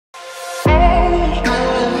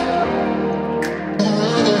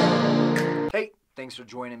Thanks for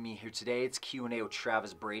joining me here today. It's Q&A with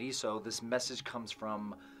Travis Brady. So this message comes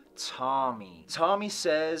from Tommy. Tommy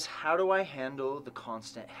says, how do I handle the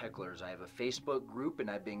constant hecklers? I have a Facebook group and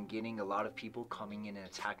I've been getting a lot of people coming in and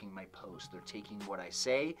attacking my posts. They're taking what I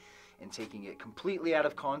say and taking it completely out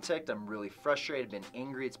of context. I'm really frustrated, been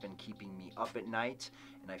angry. It's been keeping me up at night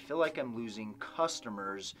and I feel like I'm losing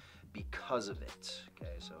customers because of it.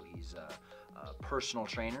 Okay, so he's a personal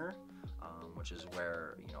trainer, which is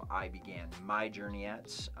where I began my journey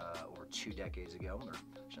at over 2 decades ago, or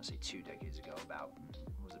I shouldn't say 2 decades ago, about,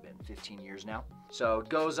 what has it been, 15 years now. So it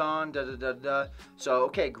goes on, So,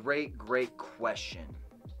 okay, great question.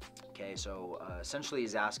 Okay, so essentially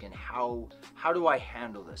he's asking, how do I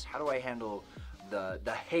handle this? How do I handle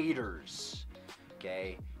the haters?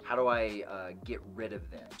 Okay, how do I get rid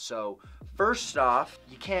of them? So first off,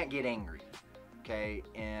 you can't get angry, okay?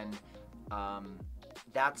 And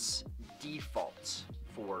that's default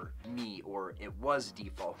for me, or it was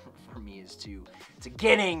default for me, is to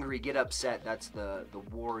get angry, get upset. That's the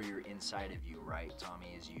warrior inside of you, right,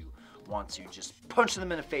 Tommy? Is you want to just punch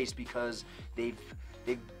them in the face because they've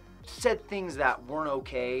said things that weren't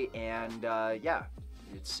okay, and yeah,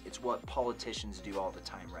 it's what politicians do all the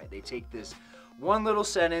time, right? They take this one little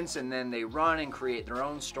sentence and then they run and create their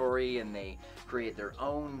own story, and they create their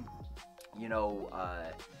own,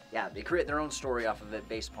 they create their own story off of it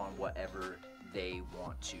based upon whatever they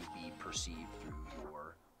want to be perceived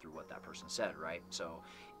through what that person said, right? So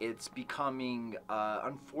it's becoming,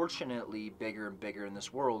 unfortunately, bigger and bigger in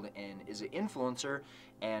this world. And as an influencer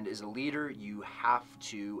and as a leader, you have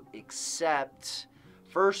to accept,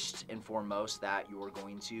 first and foremost, that you're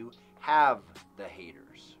going to have the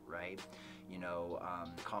haters, right?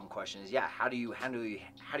 The common question is, how do you handle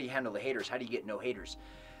the haters? How do you get no haters?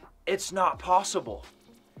 It's not possible.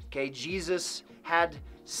 Okay, Jesus had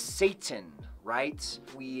Satan, right?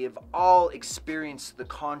 We have all experienced the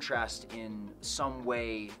contrast in some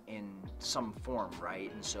way, in some form,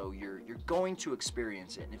 right? And so you're going to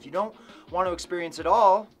experience it. And if you don't want to experience it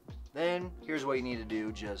all, then here's what you need to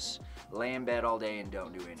do. Just lay in bed all day and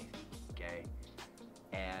don't do anything, okay?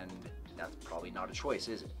 And that's probably not a choice,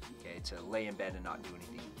 is it? Okay, to lay in bed and not do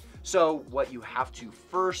anything. So what you have to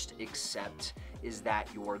first accept is that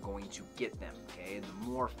you're going to get them, okay? And the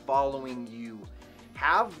more following you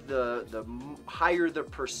have, the higher the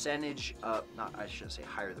percentage of, I shouldn't say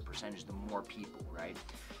higher the percentage, the more people, right?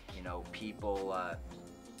 People,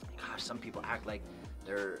 some people act like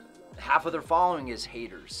half of their following is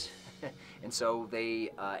haters. And so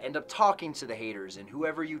they end up talking to the haters, and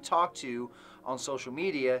whoever you talk to on social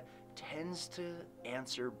media tends to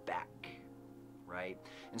answer back, right?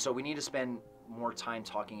 And so we need to spend more time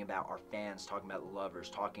talking about our fans, talking about lovers,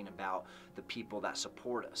 talking about the people that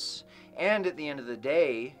support us. And at the end of the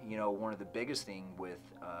day, one of the biggest thing with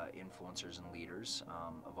influencers and leaders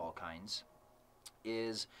of all kinds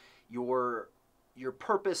is your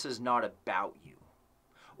purpose is not about you.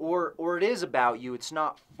 Or it is about you, it's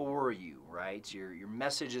not for you, right? Your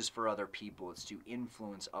message is for other people. It's to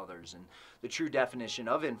influence others. And the true definition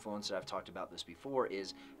of influence, I've talked about this before,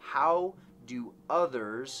 is how do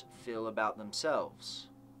others feel about themselves?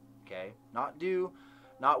 Okay?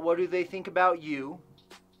 Not what do they think about you,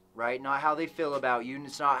 right? Not how they feel about you, and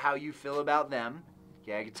it's not how you feel about them.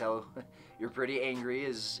 Okay, I can tell you're pretty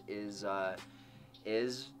angry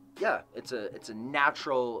yeah, it's a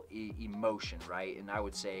natural emotion, right? And I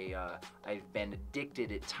would say I've been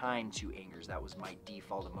addicted at times to anger. That was my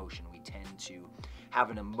default emotion. We tend to have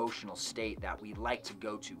an emotional state that we like to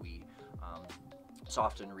go to. We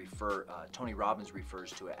often Tony Robbins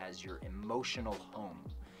refers to it as your emotional home.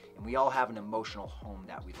 And we all have an emotional home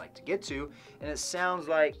that we'd like to get to. And it sounds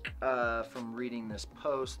like from reading this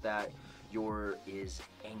post that yours is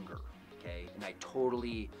anger, okay? And I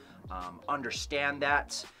totally understand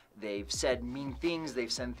that. They've said mean things,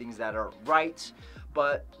 they've said things that are right,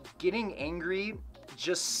 but getting angry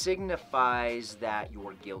just signifies that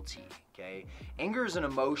you're guilty, okay? Anger is an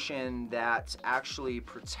emotion that actually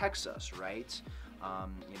protects us, right?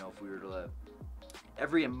 If we were to,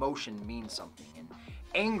 every emotion means something, and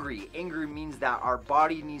angry means that our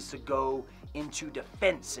body needs to go into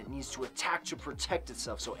defense. It needs to attack to protect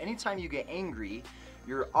itself. So anytime you get angry,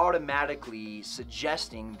 you're automatically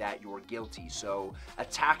suggesting that you're guilty. So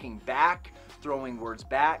attacking back, throwing words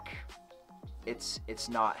back, it's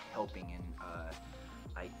not helping. And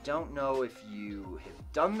I don't know if you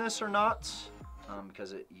have done this or not,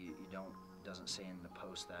 because it doesn't say in the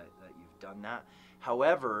post that you've done that.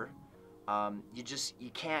 However,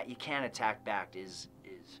 you can't attack back. Is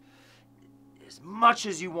as much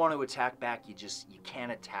as you want to attack back, you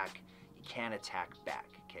can't attack back.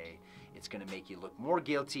 Okay. It's going to make you look more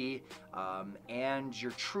guilty, and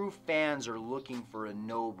your true fans are looking for a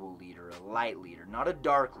noble leader, a light leader, not a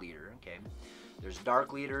dark leader, okay? There's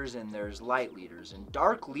dark leaders and there's light leaders. And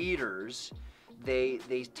dark leaders, they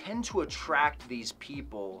tend to attract these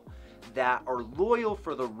people that are loyal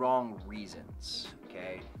for the wrong reasons,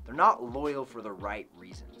 okay? They're not loyal for the right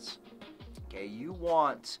reasons, okay? You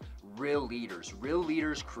want real leaders. Real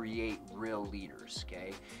leaders create real leaders,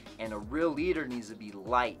 okay? And a real leader needs to be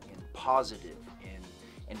light and positive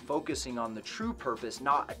and focusing on the true purpose,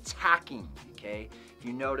 not attacking, okay? If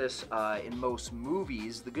you notice in most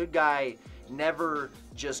movies, the good guy never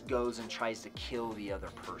just goes and tries to kill the other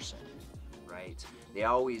person, right? They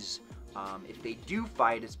always, if they do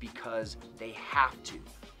fight, it's because they have to.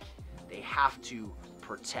 They have to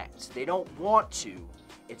protect. They don't want to,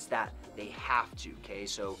 it's that they have to, okay?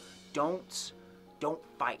 So don't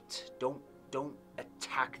fight. Don't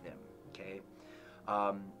attack them, okay?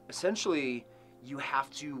 Essentially, you have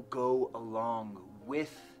to go along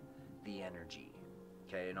with the energy,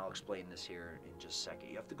 okay? And I'll explain this here in just a second.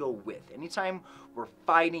 You have to go with. Anytime we're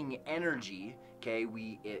fighting energy, okay,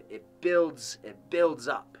 it builds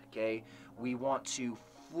up, okay? We want to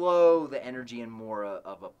flow the energy in more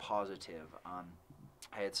of a positive. I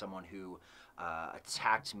had someone who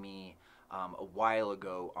attacked me a while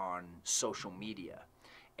ago on social media,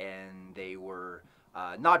 and they were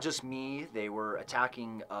not just me, they were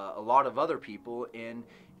attacking a lot of other people, and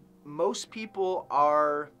most people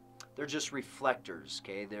they're just reflectors,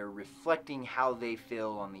 okay? They're reflecting how they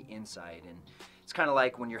feel on the inside, and it's kind of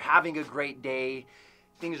like when you're having a great day,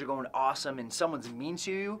 things are going awesome, and someone's mean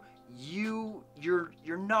to you,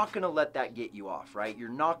 you're not gonna let that get you off, right? You're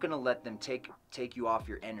not gonna let them take you off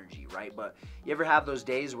your energy, right? But you ever have those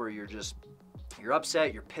days where you're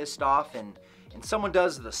upset, you're pissed off, and someone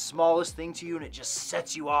does the smallest thing to you and it just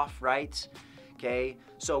sets you off, right? Okay,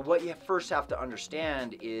 so what you first have to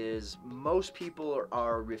understand is most people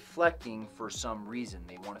are reflecting for some reason.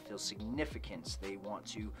 They want to feel significance. They want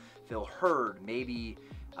to feel heard. Maybe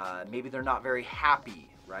they're not very happy,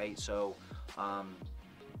 right? So,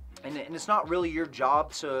 and it's not really your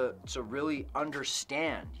job to really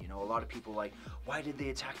understand. You know, a lot of people are like, why did they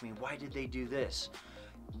attack me? Why did they do this?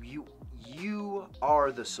 You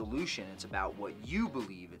are the solution. It's about what you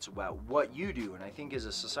believe. It's about what you do. And I think as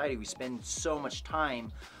a society, we spend so much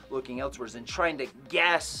time looking elsewhere and trying to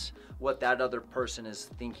guess what that other person is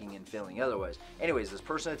thinking and feeling otherwise. Anyways, this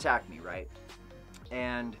person attacked me, right?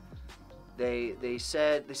 And they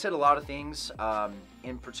said a lot of things.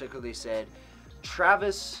 In particular, they said,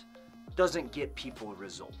 Travis doesn't get people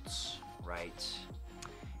results, right?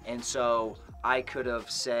 And so I could have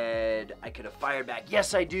fired back,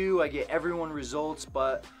 yes I do, I get everyone results,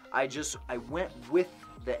 but I went with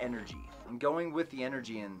the energy. I'm going with the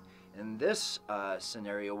energy, and this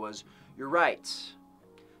scenario was, you're right,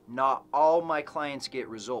 not all my clients get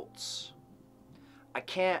results. I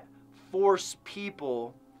can't force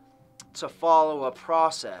people to follow a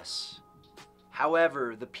process.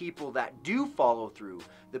 However, the people that do follow through,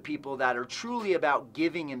 the people that are truly about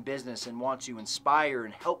giving in business and want to inspire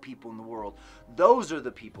and help people in the world, those are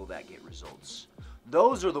the people that get results.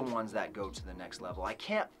 Those are the ones that go to the next level. I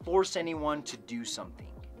can't force anyone to do something,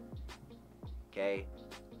 okay?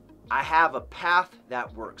 I have a path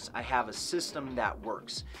that works. I have a system that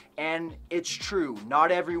works. And it's true,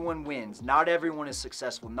 not everyone wins. Not everyone is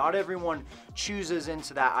successful. Not everyone chooses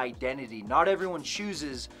into that identity. Not everyone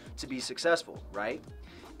chooses to be successful, right?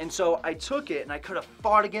 And so I took it, and I could have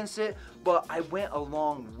fought against it, but I went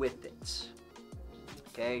along with it,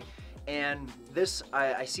 okay? And this,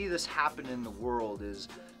 I see this happen in the world is,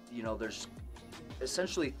 you know, there's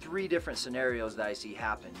essentially 3 different scenarios that I see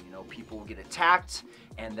happen. You know, people will get attacked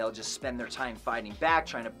and they'll just spend their time fighting back,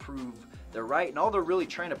 trying to prove they're right, and all they're really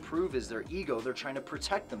trying to prove is their ego. They're trying to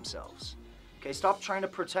protect themselves. Okay, stop trying to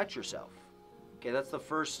protect yourself. Okay, that's the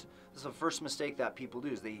first mistake that people do,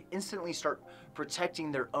 is they instantly start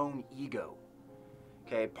protecting their own ego.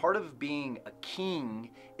 Okay, part of being a king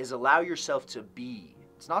is allow yourself to be.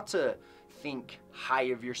 It's not to think high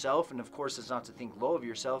of yourself, and of course it's not to think low of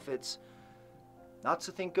yourself. It's not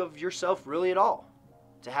to think of yourself really at all.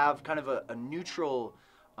 To have kind of a neutral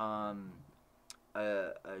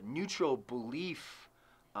belief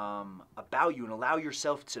about you, and allow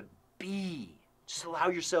yourself to be. Just allow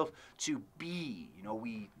yourself to be. You know,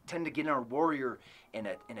 we tend to get in our warrior and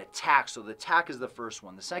attack. So the attack is the first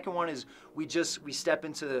one. The second one is we step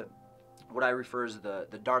into what I refer as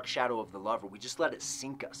the dark shadow of the lover. We just let it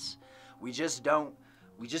sink us. We just don't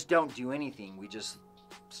do anything. We just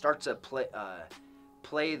start to play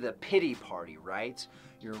the pity party, right?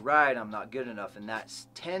 You're right, I'm not good enough, and that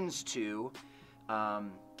tends to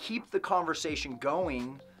keep the conversation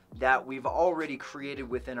going that we've already created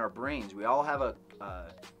within our brains. We always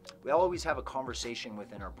have a conversation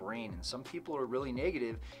within our brain, and some people are really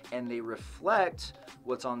negative and they reflect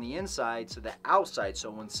what's on the inside to the outside. So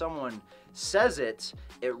when someone says it,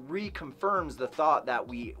 it reconfirms the thought that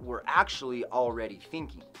we were actually already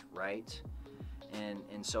thinking, right?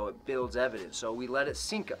 And so it builds evidence. So we let it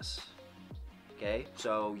sink us. Okay?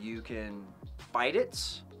 So you can fight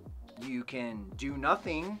it, you can do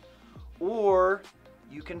nothing, or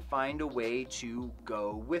you can find a way to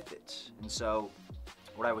go with it. And so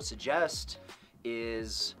what I would suggest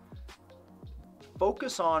is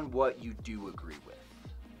focus on what you do agree with.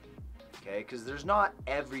 Okay? Because there's not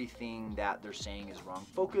everything that they're saying is wrong.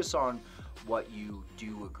 Focus on what you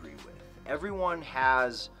do agree with. Everyone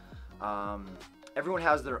has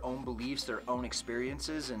their own beliefs, their own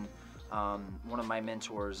experiences, and one of my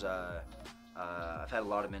mentors, I've had a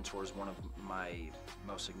lot of mentors. One of my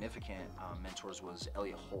most significant mentors was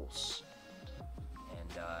Elliot Hulse.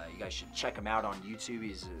 And you guys should check him out on YouTube.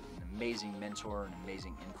 He's an amazing mentor, an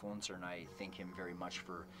amazing influencer, and I thank him very much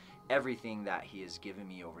for everything that he has given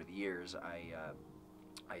me over the years. I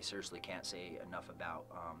seriously can't say enough about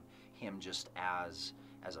him just as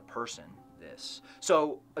a person.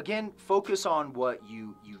 So again, focus on what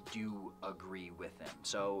you do agree with them.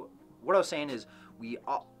 So what I was saying is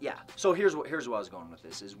so here's what I was going with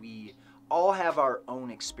this is we all have our own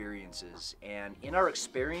experiences, and in our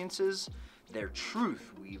experiences, they're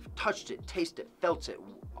truth. We've touched it, tasted it, felt it,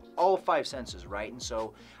 all 5 senses, right? And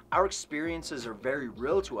so our experiences are very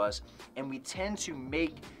real to us, and we tend to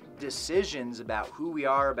make decisions about who we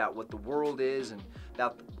are, about what the world is, and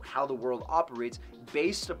about how the world operates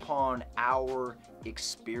based upon our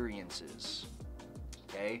experiences.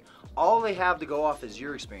 Okay? All they have to go off is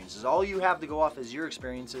your experiences. All you have to go off is your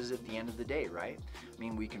experiences at the end of the day, right? I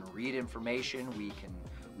mean, we can read information, we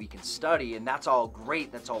can study, and that's all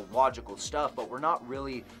great, that's all logical stuff, but we're not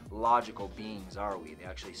really logical beings, are we? They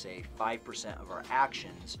actually say 5% of our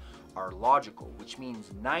actions are logical, which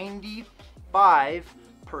means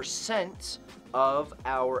 95% of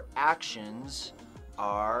our actions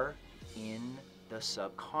are in the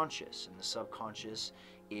subconscious, and the subconscious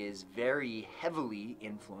is very heavily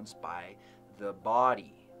influenced by the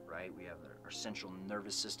body, right? We have our central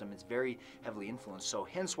nervous system. It's very heavily influenced. So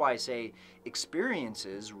hence why I say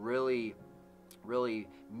experiences really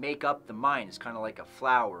make up the mind. It's kind of like a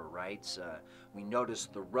flower, right? We notice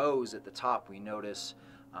the rose at the top. We notice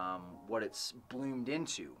what it's bloomed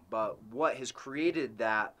into. But what has created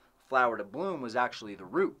that flower to bloom was actually the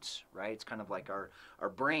roots, right? It's kind of like our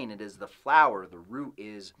brain. It is the flower. The root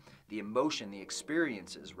is the emotion, the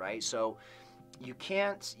experiences, right? So you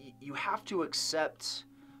have to accept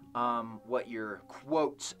what your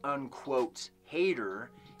quote unquote hater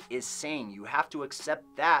is saying. You have to accept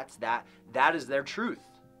that is their truth.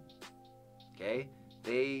 Okay?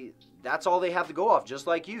 That's all they have to go off, just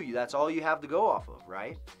like you. That's all you have to go off of,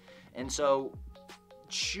 right? And so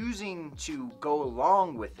choosing to go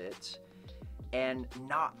along with it and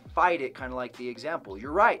not fight it, kind of like the example.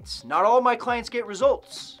 You're right. Not all my clients get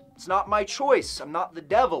results. It's not my choice. I'm not the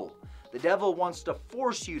devil. The devil wants to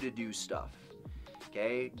force you to do stuff.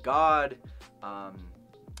 Okay? God,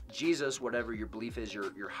 Jesus, whatever your belief is,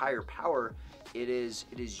 your higher power, it is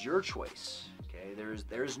your choice. Okay?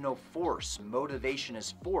 There's no force. Motivation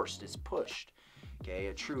is forced. It's pushed. Okay?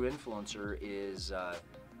 A true influencer is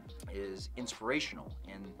inspirational,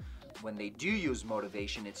 and when they do use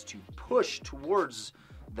motivation, it's to push towards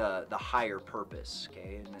the higher purpose,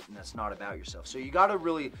 okay? And that's not about yourself. So you got to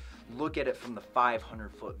really look at it from the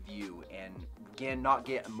 500-foot view, and again, not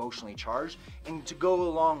get emotionally charged, and to go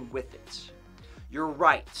along with it. You're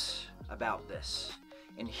right about this,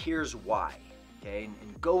 and here's why, okay?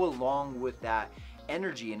 And go along with that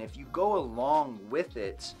energy, and if you go along with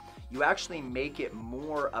it, you actually make it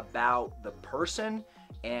more about the person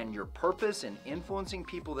and your purpose and influencing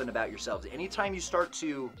people than about yourselves. Anytime you start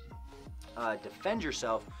to defend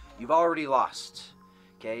yourself, you've already lost.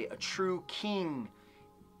 Okay? A true king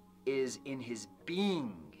is in his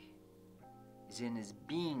being. He's in his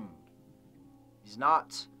being. He's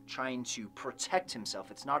not trying to protect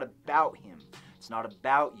himself. It's not about him. It's not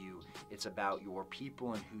about you. It's about your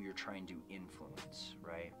people and who you're trying to influence,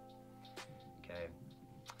 right? Okay.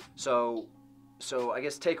 So I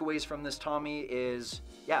guess takeaways from this, Tommy, is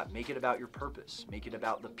make it about your purpose. Make it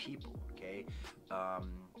about the people, okay?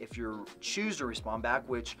 If you choose to respond back,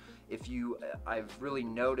 which I've really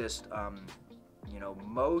noticed,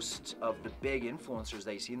 most of the big influencers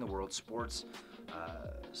that you see in the world, sport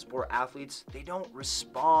athletes, they don't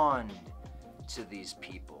respond to these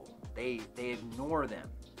people. They ignore them,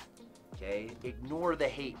 Okay? Ignore the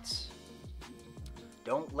hates.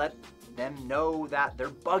 Don't let them know that they're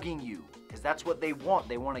bugging you, because that's what they want.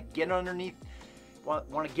 They want to get underneath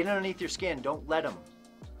your skin. Don't let them.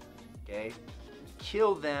 Okay?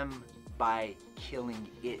 Kill them by killing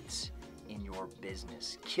it in your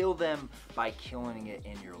business. Kill them by killing it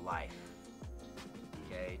in your life.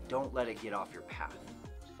 Okay? Don't let it get off your path.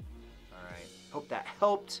 All right? Hope that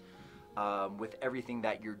helped. With everything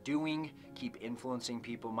that you're doing, keep influencing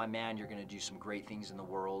people, my man. You're going to do some great things in the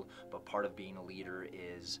world, but part of being a leader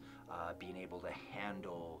is being able to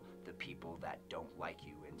handle the people that don't like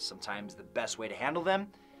you. And sometimes the best way to handle them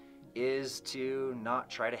is to not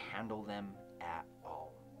try to handle them at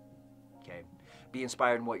all. Okay? Be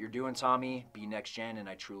inspired in what you're doing, Tommy. Be next gen, and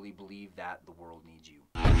I truly believe that the world needs you.